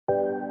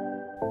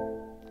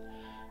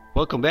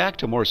Welcome back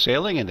to more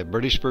sailing in the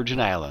British Virgin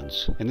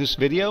Islands. In this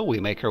video, we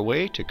make our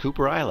way to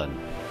Cooper Island.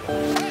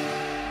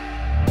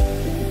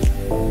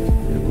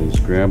 Little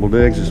scrambled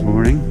eggs this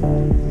morning.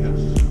 Yes.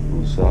 A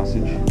little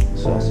sausage. The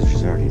sausage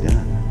is already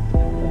done.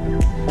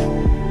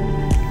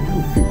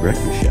 A few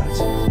breakfast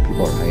shots.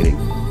 People are hiding.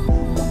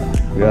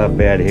 We got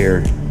bad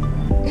hair.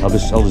 I'll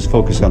just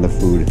focus on the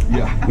food.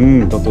 Yeah.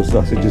 Don't those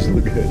sausages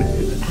look good?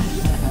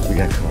 We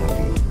got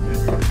coffee,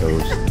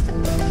 toast.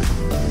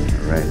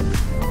 All right.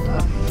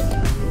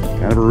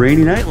 Kind of a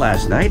rainy night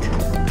last night.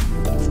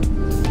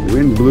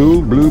 Wind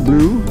blew,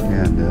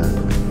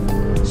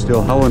 and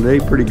still howling today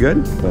pretty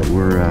good. But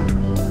I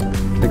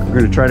think we're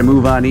going to try to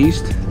move on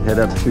east, head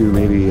up to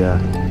maybe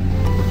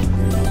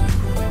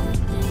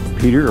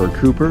Peter or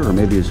Cooper, or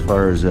maybe as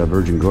far as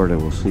Virgin Gorda.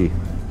 We'll see.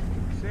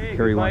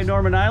 Carrie, goodbye,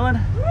 Norman Island.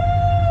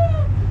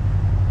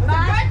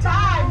 Good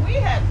time. We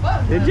had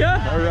fun. Did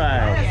ya? All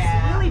right.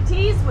 Yes. Willie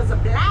T's was a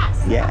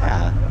blast.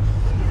 Yeah.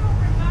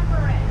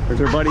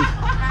 There's our buddies.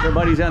 Their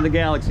buddies on the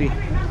Galaxy. I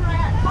remember I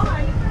had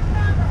fun.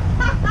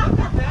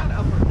 That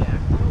upper deck.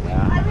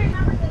 Yeah. I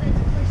remember that I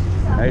took my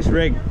shoes off. Nice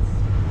rig.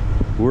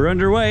 We're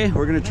underway.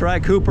 We're going to try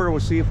Cooper. We'll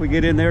see if we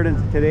get in there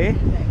today.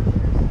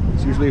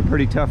 It's usually a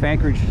pretty tough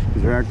anchorage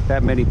because there aren't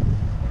that many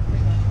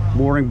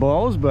mooring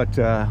balls, but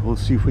we'll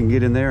see if we can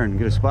get in there and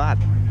get a spot.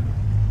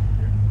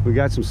 We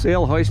got some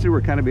sail hoisted. We're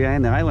kind of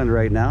behind the island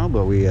right now,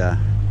 but we got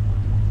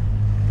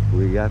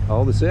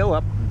all the sail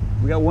up.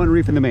 We got one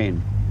reef in the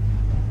main.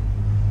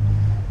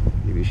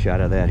 Give you a shot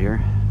of that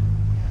here.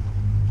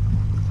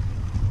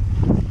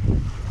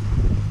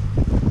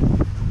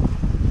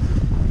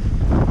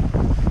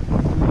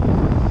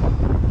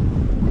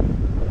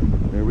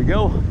 There we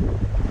go.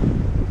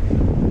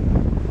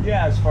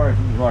 Yeah, as far as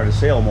you want to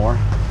sail more.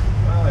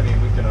 Well, I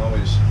mean, we can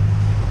always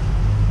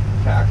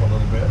tack a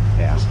little bit.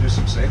 Yeah. Just do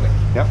some sailing.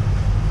 Yep.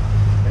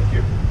 Thank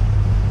you.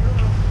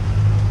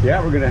 Yeah,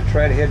 we're gonna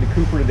try to head to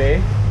Cooper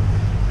today.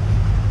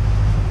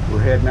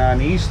 We're heading on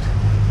east.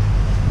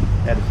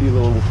 Had a few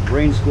little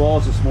rain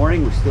squalls this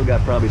morning. We still got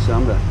probably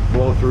some to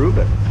blow through,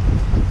 but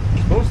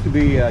it's supposed to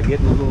be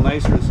getting a little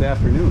nicer this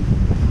afternoon.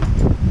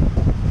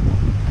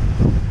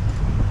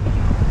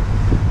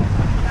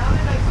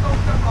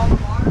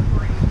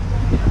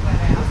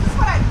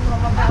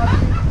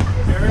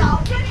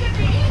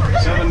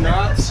 Seven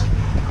knots.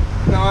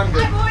 No, I'm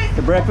good.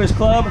 The Breakfast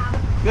Club.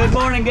 Good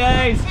morning,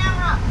 guys.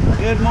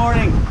 Good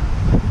morning.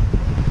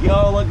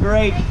 Y'all look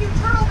great. Thank you,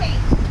 turtle bait.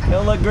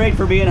 Y'all look great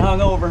for being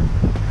hungover.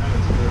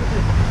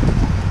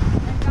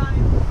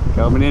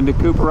 Coming into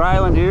Cooper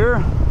Island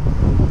here.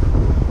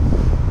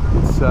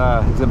 It's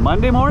is it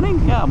Monday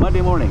morning? Yeah,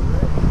 Monday morning.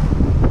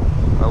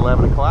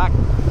 11 o'clock.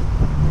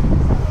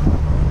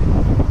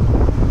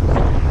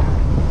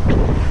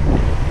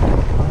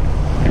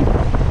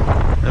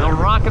 A little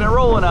rocking and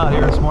rolling out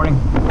here this morning.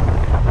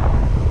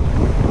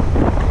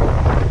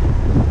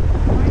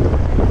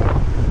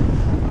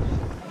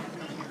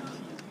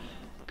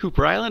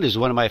 Cooper Island is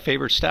one of my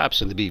favorite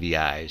stops in the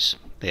BVI's.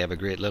 They have a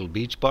great little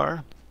beach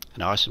bar,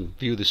 an awesome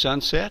view of the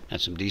sunset,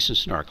 and some decent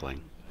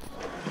snorkeling.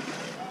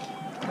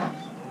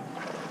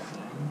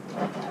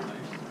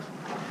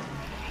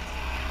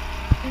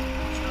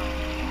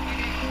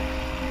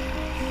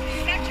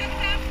 Such a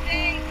tough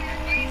day.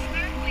 Everybody's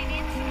snorkeling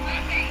in some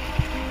Monday.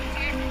 So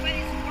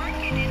everybody's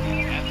working in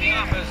here. At the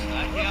office.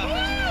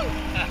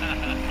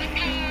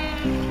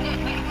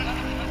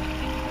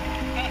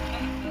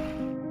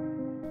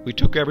 We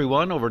took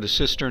everyone over to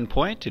Cistern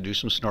Point to do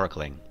some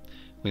snorkeling.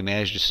 We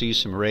managed to see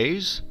some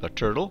rays, a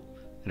turtle,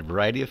 and a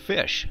variety of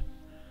fish.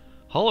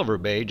 Oliver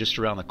Bay, just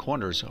around the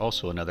corner, is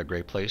also another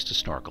great place to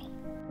snorkel.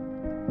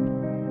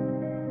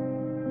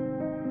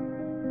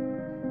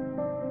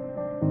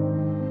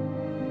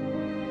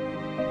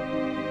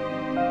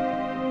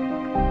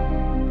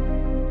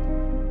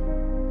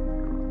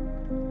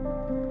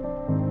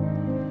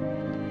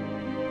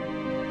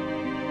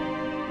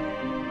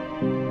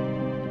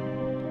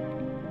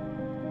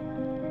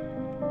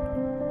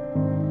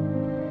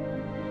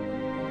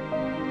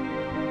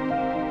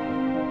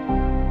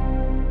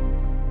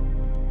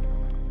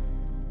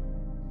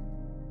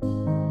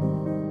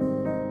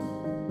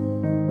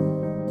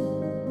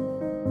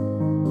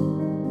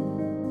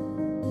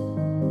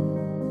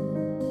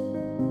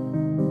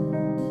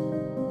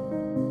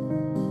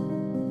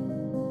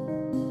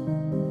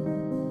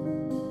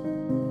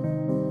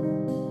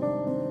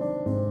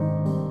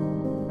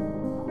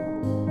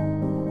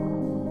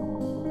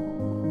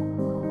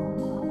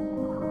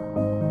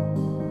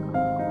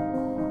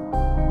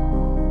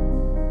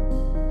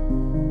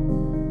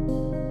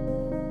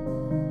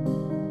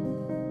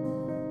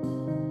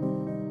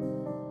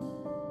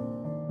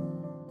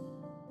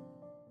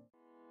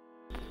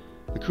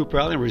 The Cooper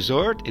Island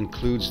Resort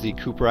includes the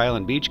Cooper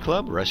Island Beach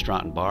Club,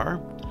 restaurant and bar,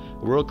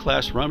 a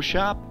world-class rum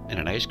shop, and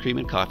an ice cream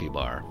and coffee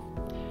bar.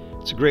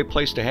 It's a great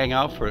place to hang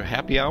out for a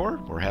happy hour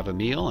or have a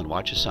meal and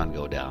watch the sun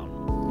go down.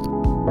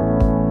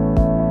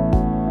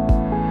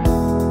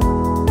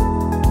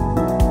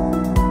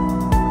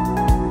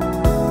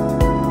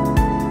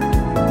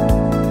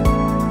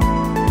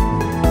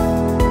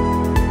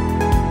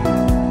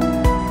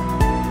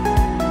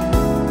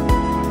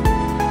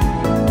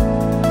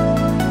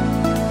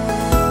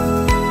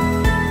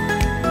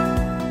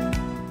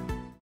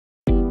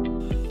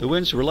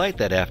 winds were light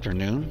that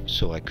afternoon,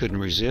 so I couldn't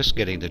resist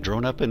getting the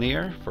drone up in the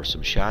air for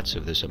some shots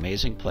of this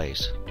amazing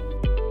place.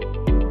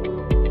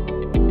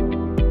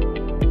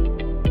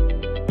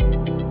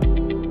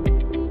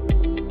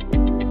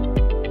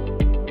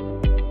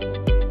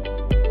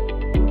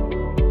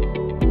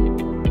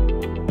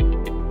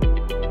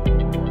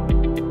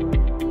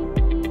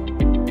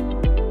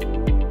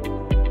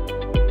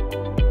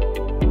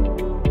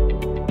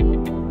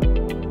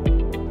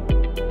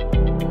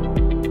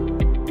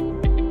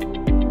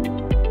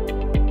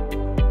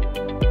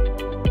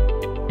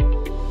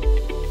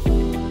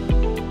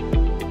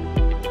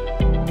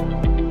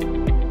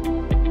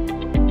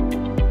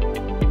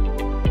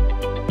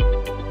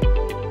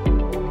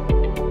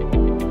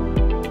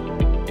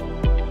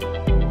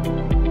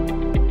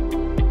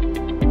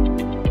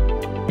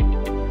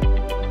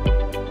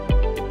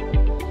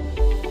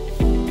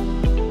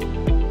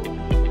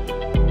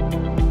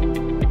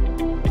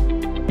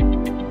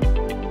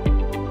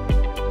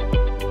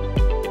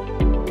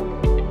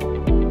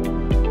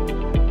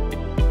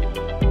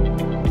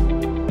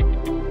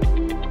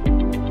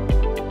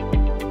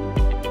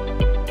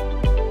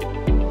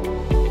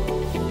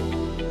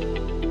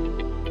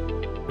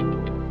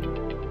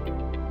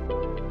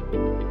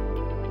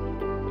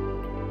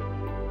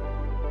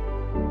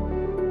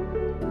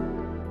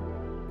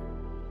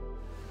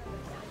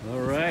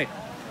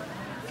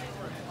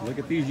 Look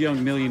at these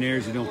young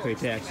millionaires who don't pay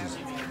taxes.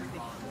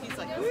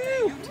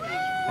 Woo! Is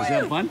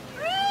that fun?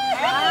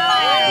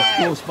 It's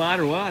a cool spot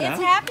or what?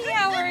 It's happy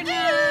hour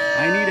now.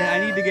 I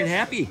need to get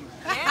happy.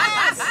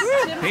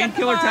 Yes.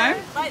 Painkiller time?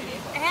 But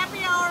happy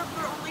hour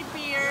for only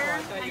beer,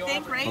 I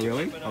think, right? Oh,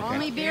 really? Okay.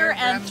 Only beer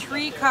and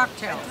 3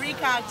 cocktails. 3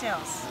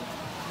 cocktails.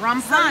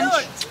 Rum punch.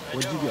 Salute.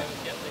 What did you get?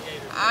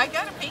 I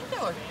got a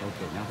painkiller.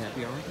 Okay, not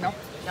happy hour? Nope.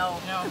 No.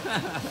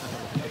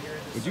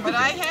 What'd you But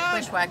get? I had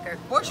Bushwhacker.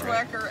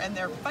 Bushwhacker, and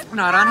they're fun.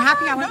 Not on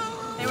happy hour.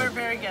 No, they were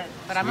very good.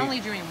 But I'm only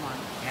doing one.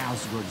 Yeah,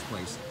 it's a gorgeous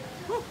place.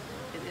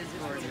 It is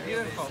gorgeous.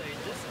 Beautiful.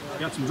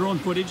 Got some drone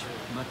footage,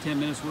 about 10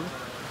 minutes worth.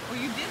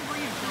 Well, you did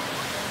bring a drone.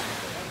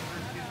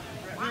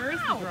 Where is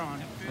the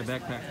drone? My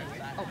backpack.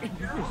 Oh,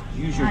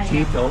 Use your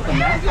teeth to open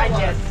that? I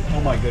did.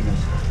 Oh my goodness.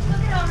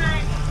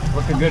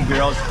 Looking good,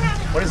 girls.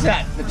 What is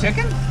that? The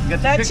chicken? You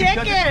got The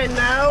chicken.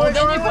 No, Oh,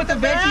 then you put the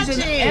veggies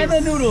in and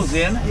the noodles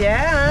in.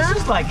 Yeah.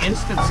 This is like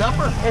instant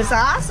supper. It's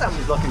awesome.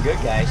 She's looking good,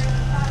 guys.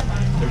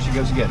 There she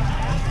goes again.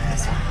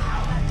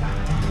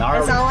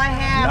 Gnarly. That's all I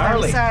have.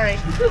 Gnarly. I'm sorry.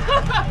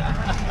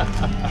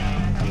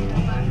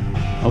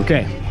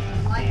 Okay,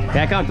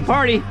 back out to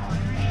party.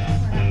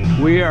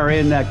 We are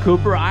in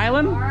Cooper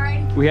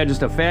Island. We had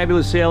just a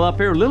fabulous sail up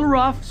here. A little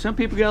rough. Some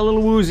people got a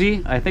little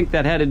woozy. I think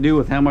that had to do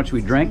with how much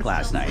we drank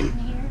last night.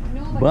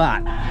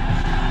 But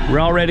we're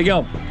all ready to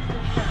go. You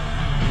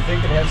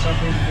think it had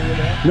something to do with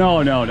that?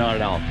 No, not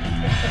at all.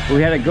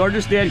 We had a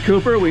gorgeous day in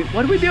Cooper.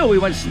 What did we do? We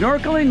went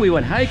snorkeling, we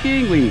went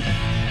hiking, we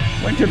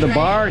went to the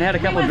bar and had a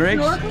couple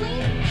drinks.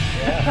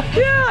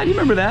 Yeah, do you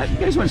remember that? You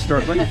guys went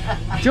snorkeling.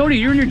 Jody,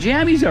 you're in your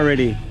jammies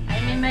already.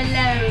 I'm in my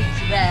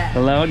lounge bear. The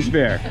lounge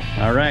bear.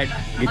 All right,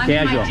 get I'm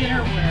casual. in my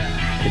dinner wear.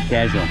 Get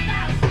casual.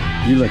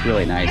 You look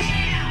really nice.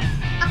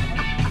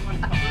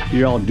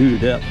 You're all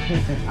duded up.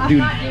 I'm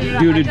not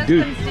duded up. I just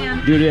couldn't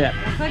stand- Duded up.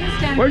 Couldn't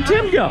stand Where'd it.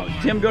 Tim go?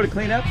 Tim go to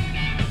clean up?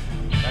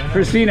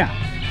 Christina,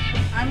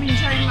 I'm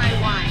enjoying my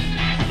wine.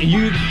 are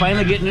you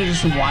finally getting into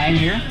some wine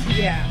here?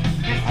 Yeah.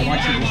 I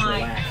want you to just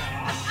wine. relax.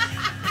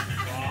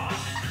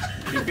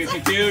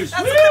 52s.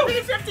 That's a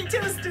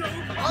B-52s too.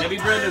 Debbie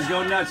Brenda's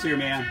going nuts here,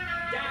 man.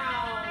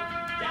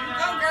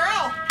 Go,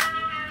 girl.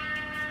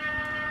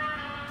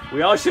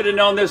 We all should have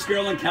known this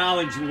girl in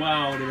college.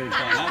 Wow, it would have been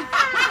fun, huh?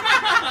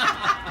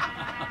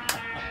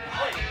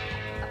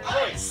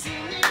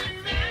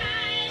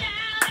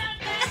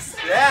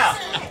 Yeah.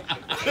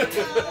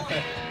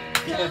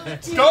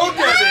 Go,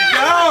 Debbie,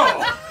 go!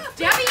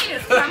 Debbie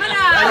is coming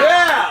out.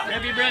 Yeah!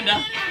 Debbie Brenda.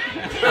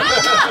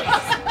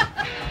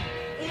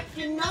 If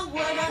you know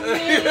what I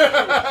mean.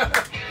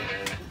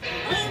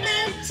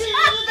 Women to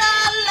the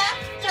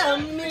left of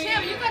me.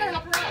 Tim, you better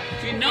help her out.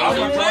 She knows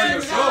I'm I'm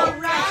gonna telling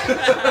go.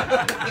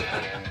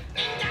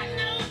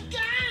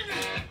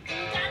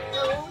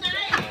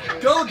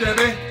 you. Go,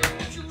 Debbie!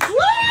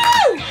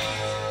 Woo!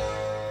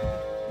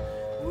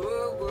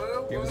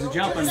 It was a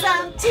jumping.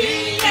 Some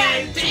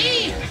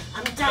TNT.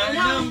 I'm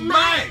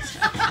dynamite.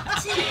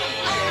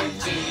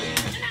 TNT.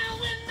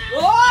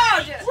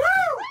 Gorgeous.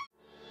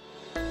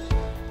 Woo!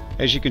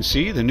 As you can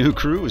see, the new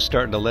crew is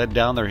starting to let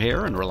down their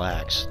hair and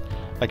relax.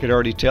 I could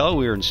already tell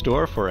we were in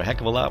store for a heck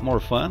of a lot more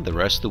fun the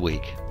rest of the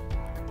week.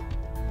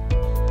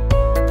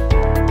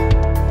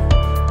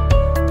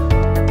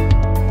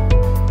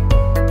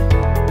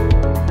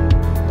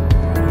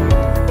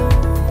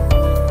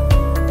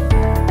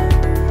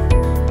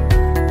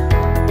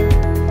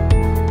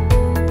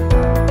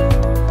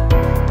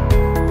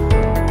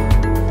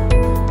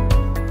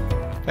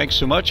 Thanks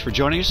so much for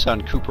joining us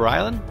on Cooper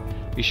Island.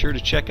 Be sure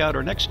to check out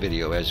our next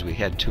video as we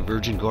head to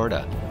Virgin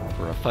Gorda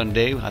for a fun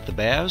day at the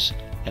baths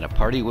and a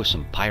party with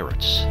some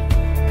pirates.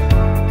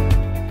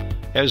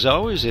 As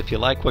always, if you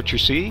like what you're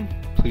seeing,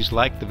 Please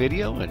like the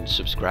video and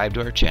subscribe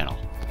to our channel.